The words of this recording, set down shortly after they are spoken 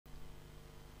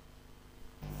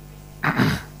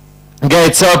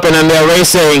Gates open and they're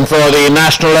racing for the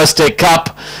Nationalistic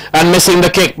Cup, and missing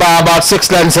the kick by about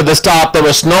 6 lengths at the start there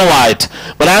was Snow White,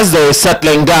 but as they're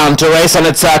settling down to race on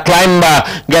its climber,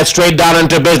 gets straight down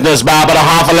into business by about a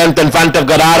half a length in front of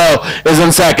Garado, is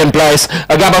in second place.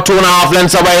 A gap of 2.5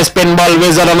 lengths away is Pinball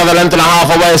Wizard, another length and a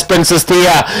half away is Princess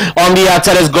Thea. On the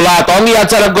outside is Gulat. On the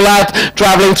outside of Gulat,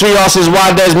 traveling 3 horses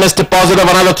wide, there's Mr. Positive,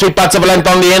 another 3/4 of a length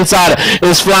on the inside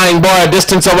is Flying Boy. A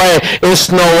distance away is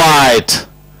Snow White.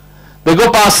 They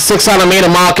go past the 600-meter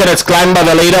mark and it's climbed by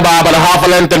the leader by about a half a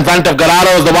length in front of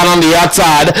Garado is the one on the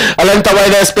outside. A length away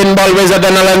there's Pinball Wizard,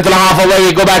 then a length and a half away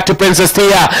we go back to Princess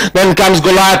Thea. Then comes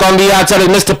Goliath. On the outside is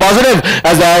Mr. Positive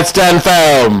as the heads turn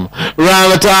firm.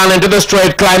 Round the turn into the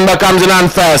straight, climber comes in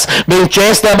on first, being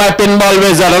chased there by Pinball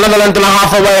Wizard. Another length and a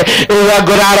half away is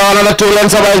Garado, another 2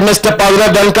 lengths away is Mr.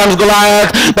 Positive. Then comes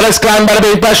Goliath, but it's climber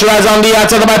being pressurized on the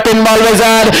outside by Pinball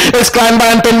Wizard. It's climber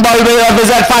and Pinball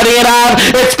Wizard fighting it out.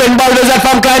 It's Pinball Wizard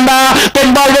from climber,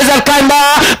 Pinball Wizard climber,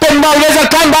 Pinball Wizard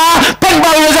climber,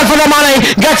 Pinball Wizard for the money,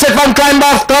 gets it from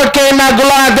climber. Third came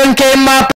Goliath, then came